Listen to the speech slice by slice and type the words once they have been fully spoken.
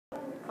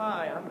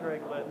Hi, I'm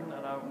Greg Litton,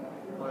 and I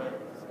want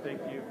to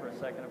speak to you for a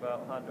second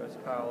about Hondros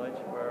College,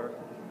 where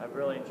I've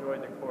really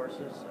enjoyed the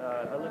courses.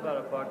 I live out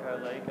of Buckeye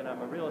Lake, and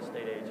I'm a real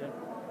estate agent,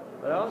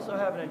 but I also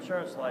have an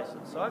insurance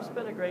license. So I've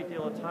spent a great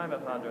deal of time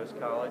at Hondros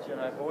College, and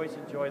I've always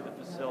enjoyed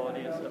the facility.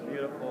 It's a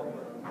beautiful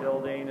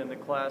building, and the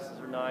classes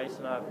are nice,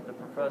 and the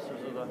professors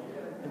or the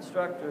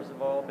instructors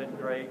have all been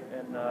great,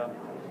 and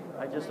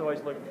I just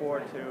always look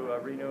forward to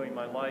renewing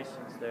my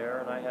license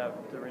there, and I have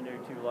to renew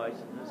 2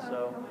 licenses.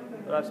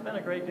 But I've spent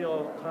a great deal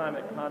of time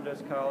at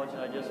Hondros College,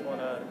 and I just want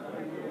to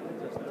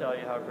tell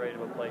you how great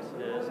of a place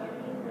it is.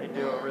 They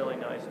do a really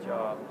nice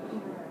job.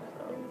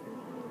 So.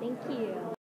 Thank you.